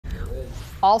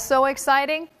Also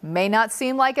exciting, may not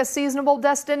seem like a seasonable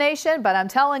destination, but I'm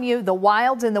telling you, the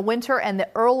wilds in the winter and the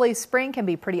early spring can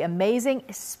be pretty amazing,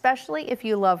 especially if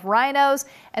you love rhinos.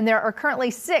 And there are currently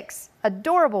 6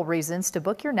 adorable reasons to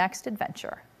book your next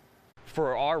adventure.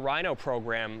 For our rhino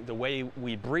program, the way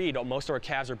we breed, most of our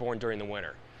calves are born during the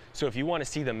winter. So if you want to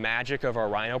see the magic of our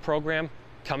rhino program,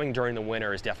 coming during the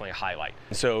winter is definitely a highlight.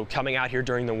 So coming out here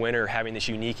during the winter, having this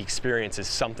unique experience is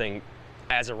something,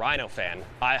 as a rhino fan,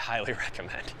 I highly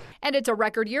recommend. And it's a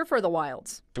record year for the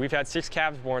wilds. So we've had 6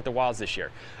 calves born at the wilds this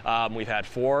year. We've had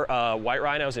 4 white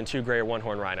rhinos and 2 gray or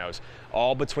one-horn rhinos,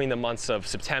 all between the months of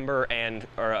September and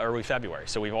early February.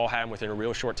 So we've all had them within a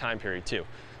real short time period too.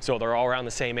 So they're all around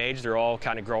the same age. They're all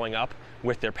kind of growing up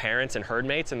with their parents and herd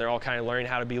mates, and they're all kind of learning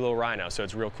how to be little rhinos. So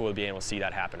it's real cool to be able to see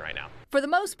that happen right now. For the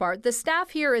most part, the staff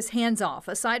here is hands-off,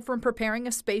 aside from preparing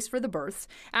a space for the births.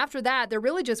 After that, they're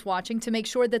really just watching to make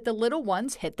sure that the little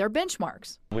ones hit their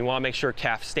benchmarks. We want to make sure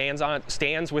calf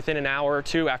stands within an hour or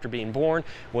 2 after being born.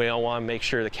 We want to make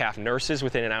sure the calf nurses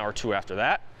within an hour or 2 after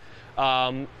that.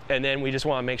 And then we just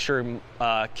want to make sure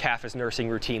calf is nursing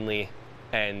routinely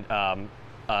and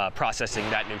processing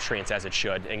that nutrients as it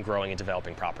should and growing and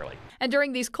developing properly. And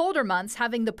during these colder months,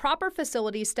 having the proper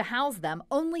facilities to house them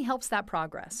only helps that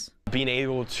progress. Being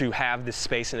able to have the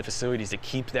space and the facilities to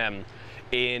keep them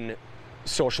in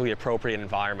socially appropriate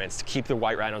environments, to keep the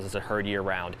white rhinos as a herd year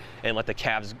round and let the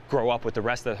calves grow up with the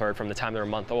rest of the herd from the time they're a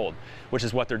month old, which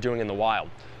is what they're doing in the wild.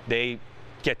 They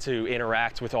get to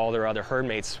interact with all their other herd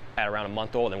mates at around a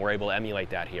month old, and we're able to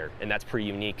emulate that here, and that's pretty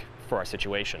unique for our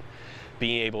situation.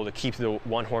 Being able to keep the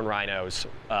one-horn rhinos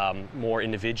more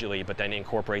individually, but then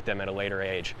incorporate them at a later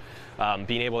age.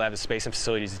 Being able to have the space and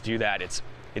facilities to do that,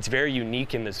 it's very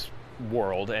unique in this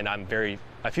world, and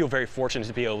I feel very fortunate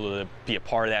to be able to be a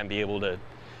part of that and be able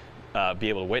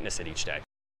to witness it each day.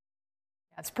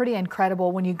 It's pretty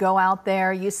incredible when you go out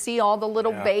there, you see all the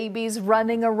little babies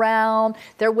running around,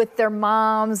 they're with their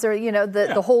moms, or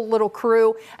the whole little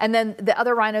crew, and then the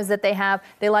other rhinos that they have,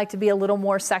 they like to be a little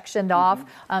more sectioned off,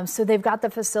 so they've got the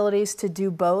facilities to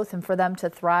do both and for them to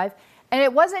thrive. And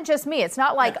it wasn't just me, it's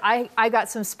not like I got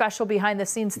some special behind the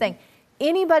scenes thing.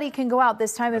 Anybody can go out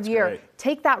this time of year,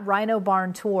 take that rhino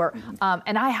barn tour,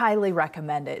 and I highly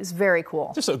recommend it. It's very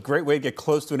cool. Just a great way to get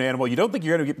close to an animal you don't think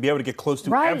you're going to be able to get close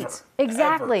to ever.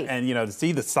 Exactly. Ever. And to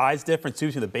see the size difference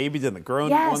too, to the babies and the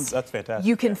grown ones, that's fantastic.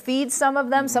 You can feed some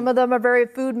of them. Some of them are very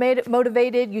food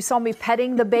motivated. You saw me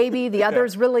petting the baby. The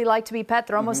others really like to be pet.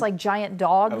 They're almost like giant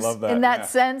dogs in that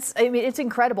sense. I mean, it's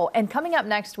incredible. And coming up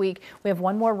next week, we have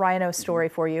one more rhino story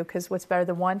for you, because what's better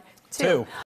than one? 2.